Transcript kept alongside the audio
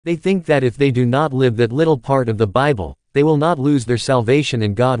They think that if they do not live that little part of the Bible, they will not lose their salvation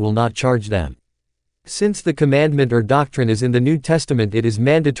and God will not charge them. Since the commandment or doctrine is in the New Testament, it is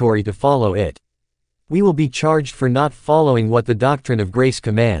mandatory to follow it. We will be charged for not following what the doctrine of grace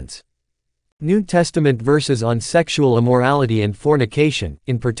commands. New Testament verses on sexual immorality and fornication,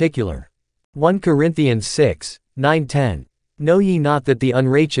 in particular. 1 Corinthians 6, 9-10. Know ye not that the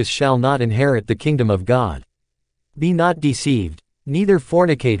unrighteous shall not inherit the kingdom of God? Be not deceived, neither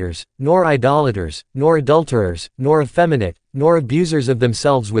fornicators, nor idolaters, nor adulterers, nor effeminate, nor abusers of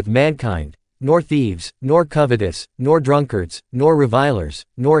themselves with mankind, nor thieves, nor covetous, nor drunkards, nor revilers,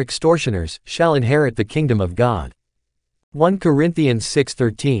 nor extortioners, shall inherit the kingdom of God. 1 Corinthians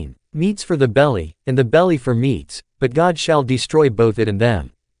 6:13. Meats for the belly, and the belly for meats, but God shall destroy both it and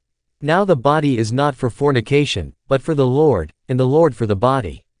them. Now the body is not for fornication, but for the Lord, and the Lord for the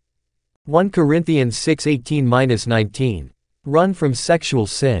body. 1 Corinthians 6:18-19. Run from sexual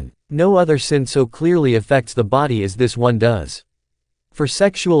sin. No other sin so clearly affects the body as this one does. For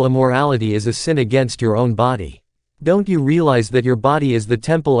sexual immorality is a sin against your own body. Don't you realize that your body is the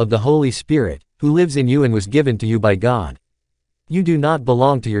temple of the Holy Spirit, who lives in you and was given to you by God? You do not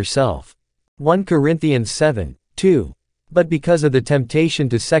belong to yourself. 1 Corinthians 7:2. But because of the temptation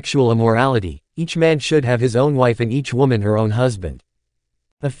to sexual immorality, each man should have his own wife and each woman her own husband.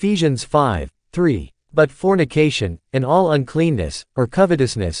 Ephesians 5:3. But fornication, and all uncleanness, or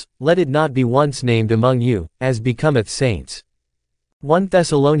covetousness, let it not be once named among you, as becometh saints. 1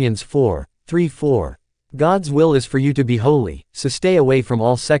 Thessalonians 4:3-4. God's will is for you to be holy, so stay away from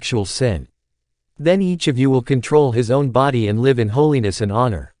all sexual sin. Then each of you will control his own body and live in holiness and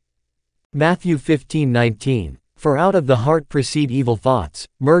honor. Matthew 15:19. For out of the heart proceed evil thoughts,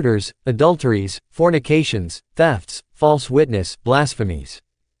 murders, adulteries, fornications, thefts, false witness, blasphemies.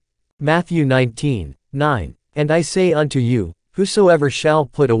 Matthew 19:9. And I say unto you, whosoever shall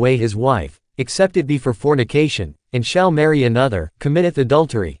put away his wife, except it be for fornication, and shall marry another, committeth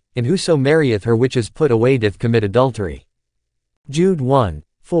adultery, and whoso marrieth her which is put away doth commit adultery. Jude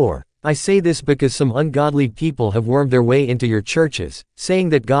 1:4. I say this because some ungodly people have wormed their way into your churches, saying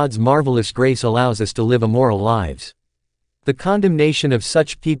that God's marvelous grace allows us to live immoral lives. The condemnation of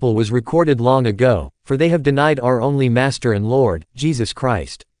such people was recorded long ago, for they have denied our only Master and Lord, Jesus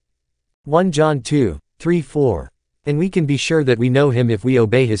Christ. 1 John 2:3-4. And we can be sure that we know him if we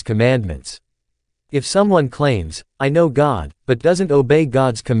obey his commandments. If someone claims, I know God, but doesn't obey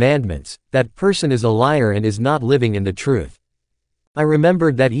God's commandments, that person is a liar and is not living in the truth. I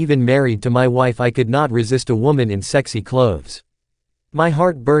remembered that even married to my wife I could not resist a woman in sexy clothes. My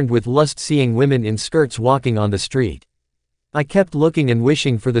heart burned with lust seeing women in skirts walking on the street. I kept looking and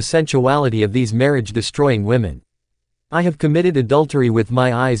wishing for the sensuality of these marriage-destroying women. I have committed adultery with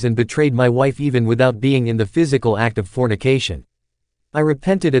my eyes and betrayed my wife even without being in the physical act of fornication. I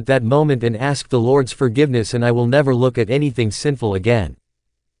repented at that moment and asked the Lord's forgiveness, and I will never look at anything sinful again.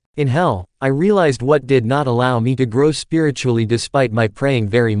 In hell, I realized what did not allow me to grow spiritually despite my praying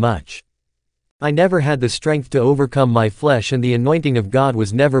very much. I never had the strength to overcome my flesh, and the anointing of God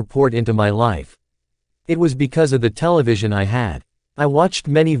was never poured into my life. It was because of the television I had. I watched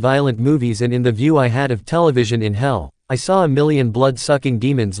many violent movies, and in the view I had of television in hell, I saw a million blood-sucking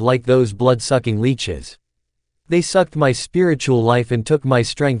demons like those blood-sucking leeches. They sucked my spiritual life and took my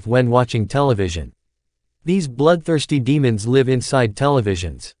strength when watching television. These bloodthirsty demons live inside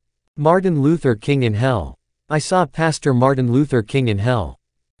televisions. Martin Luther King in hell. I saw Pastor Martin Luther King in hell.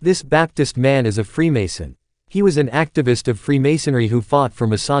 This Baptist man is a Freemason. He was an activist of Freemasonry who fought for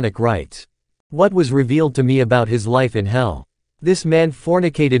Masonic rights. What was revealed to me about his life in hell? This man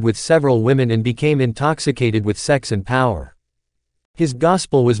fornicated with several women and became intoxicated with sex and power. His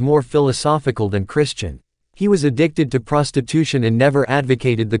gospel was more philosophical than Christian. He was addicted to prostitution and never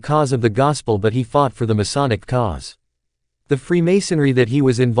advocated the cause of the gospel, but he fought for the Masonic cause. The Freemasonry that he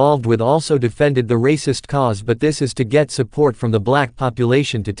was involved with also defended the racist cause, but this is to get support from the black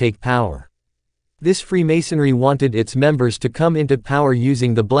population to take power. This Freemasonry wanted its members to come into power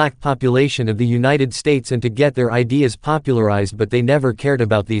using the black population of the United States and to get their ideas popularized, but they never cared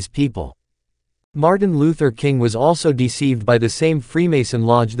about these people. Martin Luther King was also deceived by the same Freemason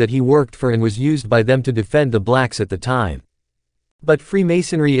lodge that he worked for and was used by them to defend the blacks at the time. But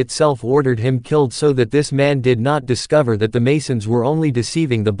Freemasonry itself ordered him killed so that this man did not discover that the Masons were only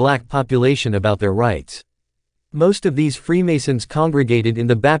deceiving the black population about their rights. Most of these Freemasons congregated in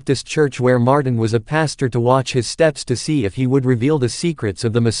the Baptist church where Martin was a pastor to watch his steps to see if he would reveal the secrets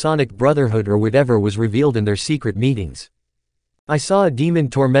of the Masonic Brotherhood or whatever was revealed in their secret meetings. I saw a demon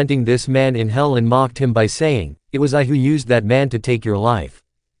tormenting this man in hell and mocked him by saying, "It was I who used that man to take your life.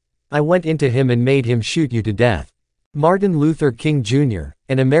 I went into him and made him shoot you to death." Martin Luther King Jr.,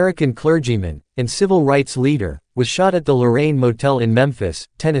 an American clergyman and civil rights leader, was shot at the Lorraine Motel in Memphis,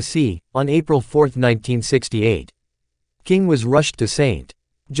 Tennessee, on April 4, 1968. King was rushed to St.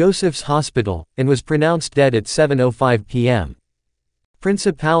 Joseph's Hospital, and was pronounced dead at 7:05 p.m.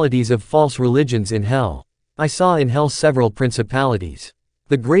 Principalities of false religions in hell. I saw in hell several principalities.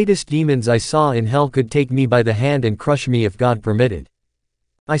 The greatest demons I saw in hell could take me by the hand and crush me if God permitted.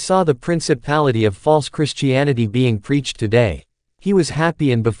 I saw the principality of false Christianity being preached today. He was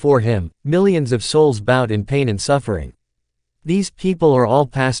happy, and before him, millions of souls bowed in pain and suffering. These people are all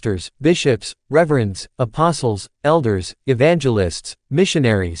pastors, bishops, reverends, apostles, elders, evangelists,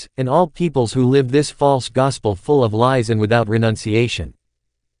 missionaries, and all peoples who live this false gospel full of lies and without renunciation.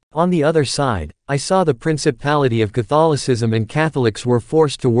 On the other side, I saw the principality of Catholicism, and Catholics were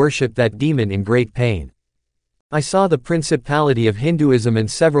forced to worship that demon in great pain. I saw the principality of Hinduism, and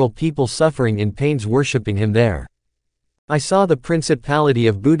several people suffering in pains worshiping him there. I saw the principality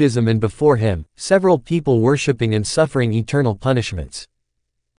of Buddhism, and before him, several people worshiping and suffering eternal punishments.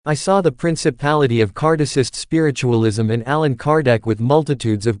 I saw the principality of Kardecist spiritualism and Allan Kardec with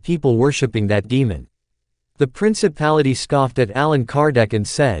multitudes of people worshiping that demon. The principality scoffed at Allan Kardec and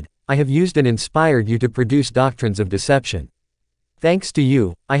said, "I have used and inspired you to produce doctrines of deception. Thanks to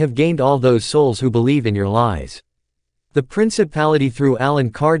you, I have gained all those souls who believe in your lies." The principality threw Allan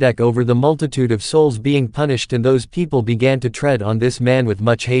Kardec over the multitude of souls being punished, and those people began to tread on this man with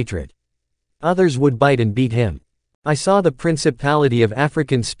much hatred. Others would bite and beat him. I saw the principality of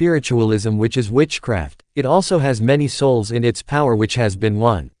African spiritualism, which is witchcraft. It also has many souls in its power which has been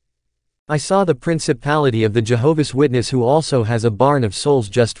won. I saw the principality of the Jehovah's Witness, who also has a barn of souls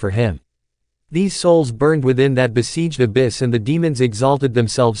just for him. These souls burned within that besieged abyss, and the demons exalted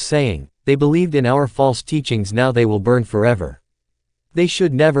themselves, saying, "They believed in our false teachings, now they will burn forever." They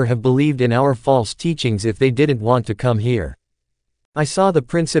should never have believed in our false teachings if they didn't want to come here. I saw the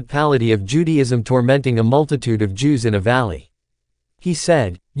principality of Judaism tormenting a multitude of Jews in a valley. He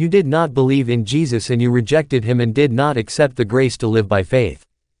said, "You did not believe in Jesus, and you rejected him and did not accept the grace to live by faith.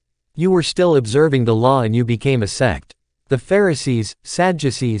 You were still observing the law, and you became a sect." The Pharisees,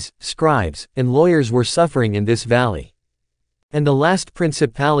 Sadducees, scribes, and lawyers were suffering in this valley. And the last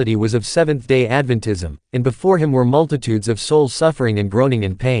principality was of Seventh-day Adventism, and before him were multitudes of souls suffering and groaning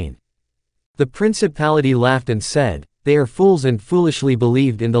in pain. The principality laughed and said, "They are fools and foolishly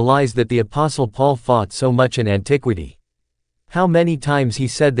believed in the lies that the Apostle Paul fought so much in antiquity. How many times he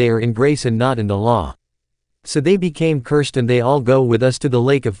said they are in grace and not in the law. So they became cursed, and they all go with us to the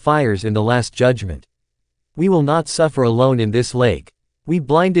lake of fires in the last judgment. We will not suffer alone in this lake. We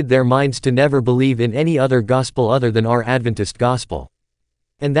blinded their minds to never believe in any other gospel other than our Adventist gospel."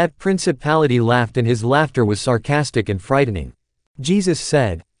 And that principality laughed, and his laughter was sarcastic and frightening. Jesus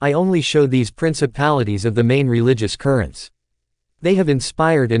said, "I only show these principalities of the main religious currents. They have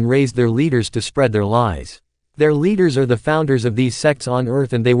inspired and raised their leaders to spread their lies. Their leaders are the founders of these sects on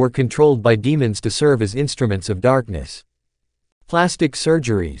earth, and they were controlled by demons to serve as instruments of darkness." Plastic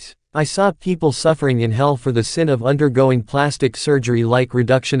surgeries. I saw people suffering in hell for the sin of undergoing plastic surgery, like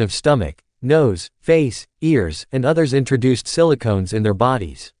reduction of stomach, nose, face, ears, and others introduced silicones in their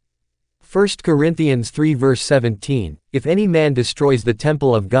bodies. 1 Corinthians 3 verse 17, "If any man destroys the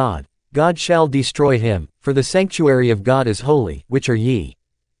temple of God, God shall destroy him, for the sanctuary of God is holy, which are ye."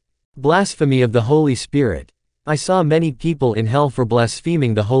 Blasphemy of the Holy Spirit. I saw many people in hell for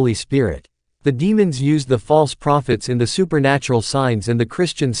blaspheming the Holy Spirit. The demons used the false prophets in the supernatural signs, and the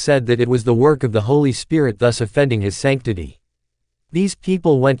Christians said that it was the work of the Holy Spirit, thus offending his sanctity. These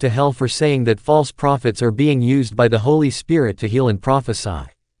people went to hell for saying that false prophets are being used by the Holy Spirit to heal and prophesy.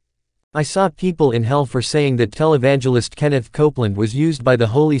 I saw people in hell for saying that televangelist Kenneth Copeland was used by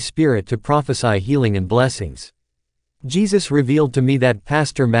the Holy Spirit to prophesy healing and blessings. Jesus revealed to me that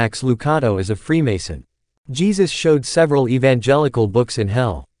Pastor Max Lucado is a Freemason. Jesus showed several evangelical books in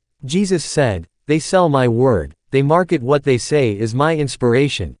hell. Jesus said, "They sell my word, they market what they say is my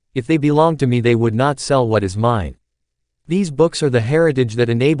inspiration. If they belonged to me, they would not sell what is mine." These books are the heritage that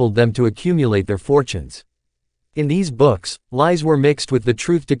enabled them to accumulate their fortunes. In these books, lies were mixed with the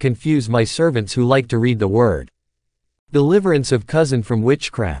truth to confuse my servants who like to read the word. Deliverance of cousin from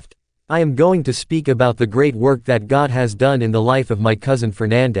witchcraft. I am going to speak about the great work that God has done in the life of my cousin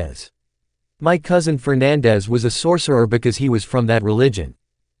Fernandez. My cousin Fernandez was a sorcerer because he was from that religion.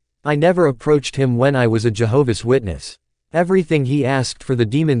 I never approached him when I was a Jehovah's Witness. Everything he asked for the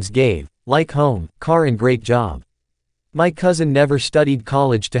demons gave, like home, car and great job. My cousin never studied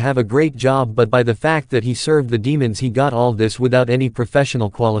college to have a great job, but by the fact that he served the demons he got all this without any professional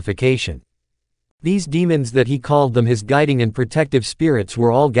qualification. These demons that he called them his guiding and protective spirits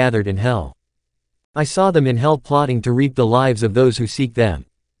were all gathered in hell. I saw them in hell plotting to reap the lives of those who seek them.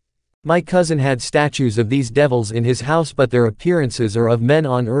 My cousin had statues of these devils in his house, but their appearances are of men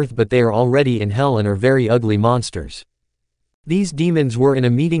on earth, but they are already in hell and are very ugly monsters. These demons were in a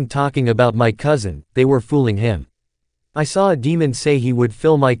meeting talking about my cousin, they were fooling him. I saw a demon say he would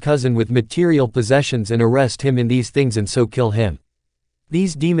fill my cousin with material possessions and arrest him in these things and so kill him.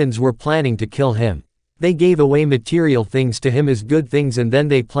 These demons were planning to kill him. They gave away material things to him as good things, and then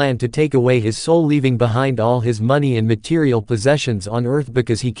they planned to take away his soul, leaving behind all his money and material possessions on earth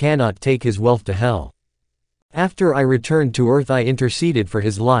because he cannot take his wealth to hell. After I returned to earth, I interceded for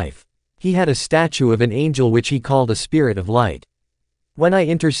his life. He had a statue of an angel which he called a spirit of light. When I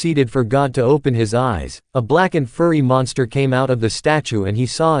interceded for God to open his eyes, a black and furry monster came out of the statue and he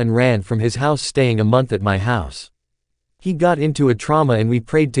saw and ran from his house, staying a month at my house. He got into a trauma and we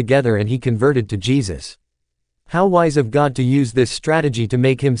prayed together and he converted to Jesus. How wise of God to use this strategy to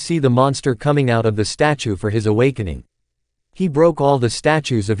make him see the monster coming out of the statue for his awakening. He broke all the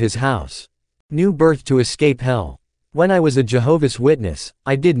statues of his house. New birth to escape hell. When I was a Jehovah's Witness,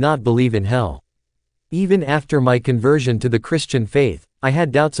 I did not believe in hell. Even after my conversion to the Christian faith, I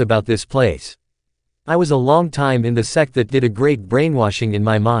had doubts about this place. I was a long time in the sect that did a great brainwashing in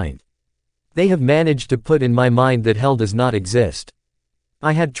my mind. They have managed to put in my mind that hell does not exist.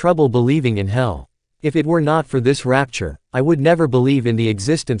 I had trouble believing in hell. If it were not for this rapture, I would never believe in the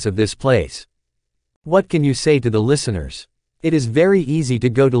existence of this place. What can you say to the listeners? It is very easy to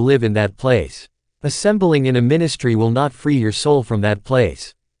go to live in that place. Assembling in a ministry will not free your soul from that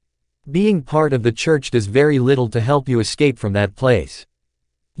place. Being part of the church does very little to help you escape from that place.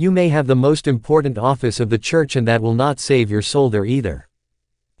 You may have the most important office of the church and that will not save your soul there either.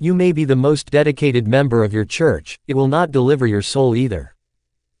 You may be the most dedicated member of your church, it will not deliver your soul either.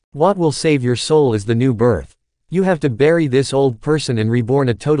 What will save your soul is the new birth. You have to bury this old person and reborn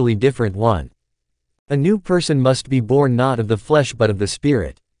a totally different one. A new person must be born not of the flesh but of the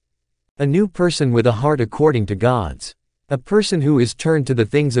Spirit. A new person with a heart according to God's. A person who is turned to the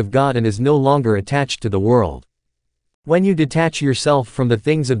things of God and is no longer attached to the world. When you detach yourself from the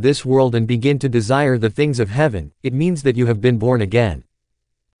things of this world and begin to desire the things of heaven, it means that you have been born again.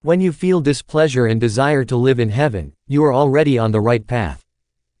 When you feel displeasure and desire to live in heaven, you are already on the right path.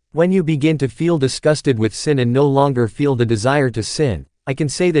 When you begin to feel disgusted with sin and no longer feel the desire to sin, I can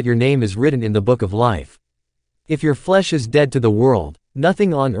say that your name is written in the book of life. If your flesh is dead to the world,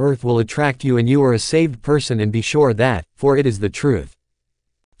 nothing on earth will attract you and you are a saved person, and be sure that, for it is the truth.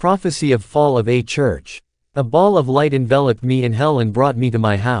 Prophecy of fall of a church. A ball of light enveloped me in hell and brought me to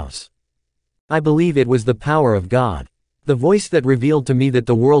my house. I believe it was the power of God. The voice that revealed to me that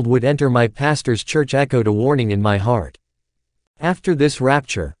the world would enter my pastor's church echoed a warning in my heart. After this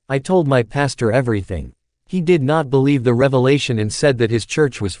rapture, I told my pastor everything. He did not believe the revelation and said that his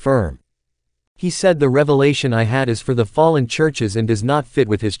church was firm. He said the revelation I had is for the fallen churches and does not fit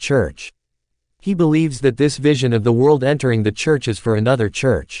with his church. He believes that this vision of the world entering the church is for another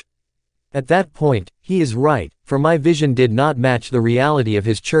church. At that point, he is right, for my vision did not match the reality of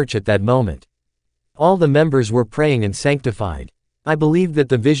his church at that moment. All the members were praying and sanctified. I believed that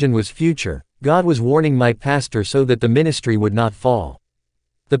the vision was future. God was warning my pastor so that the ministry would not fall.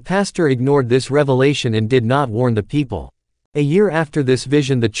 The pastor ignored this revelation and did not warn the people. A year after this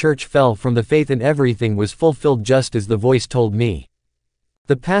vision, the church fell from the faith and everything was fulfilled just as the voice told me.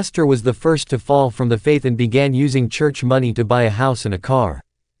 The pastor was the first to fall from the faith and began using church money to buy a house and a car.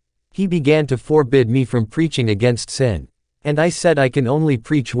 He began to forbid me from preaching against sin. And I said I can only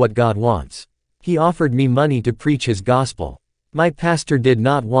preach what God wants. He offered me money to preach his gospel. My pastor did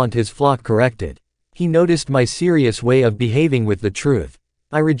not want his flock corrected. He noticed my serious way of behaving with the truth.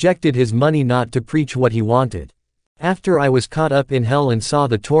 I rejected his money not to preach what he wanted. After I was caught up in hell and saw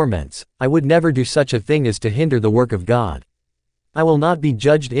the torments, I would never do such a thing as to hinder the work of God. I will not be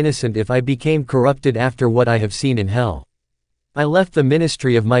judged innocent if I became corrupted after what I have seen in hell. I left the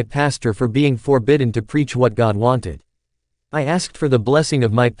ministry of my pastor for being forbidden to preach what God wanted. I asked for the blessing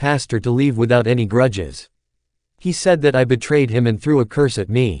of my pastor to leave without any grudges. He said that I betrayed him and threw a curse at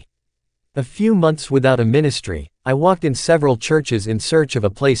me. A few months without a ministry, I walked in several churches in search of a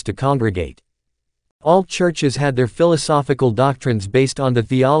place to congregate. All churches had their philosophical doctrines based on the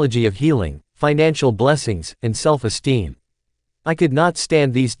theology of healing, financial blessings, and self-esteem. I could not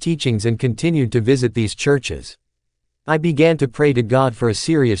stand these teachings and continued to visit these churches. I began to pray to God for a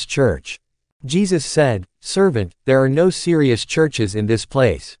serious church. Jesus said, "Servant, there are no serious churches in this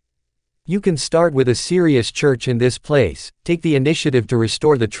place. You can start with a serious church in this place, take the initiative to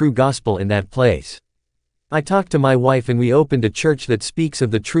restore the true gospel in that place." I talked to my wife and we opened a church that speaks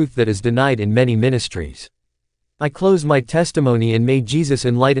of the truth that is denied in many ministries. I close my testimony and may Jesus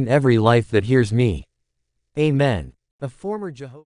enlighten every life that hears me. Amen. A former Jehovah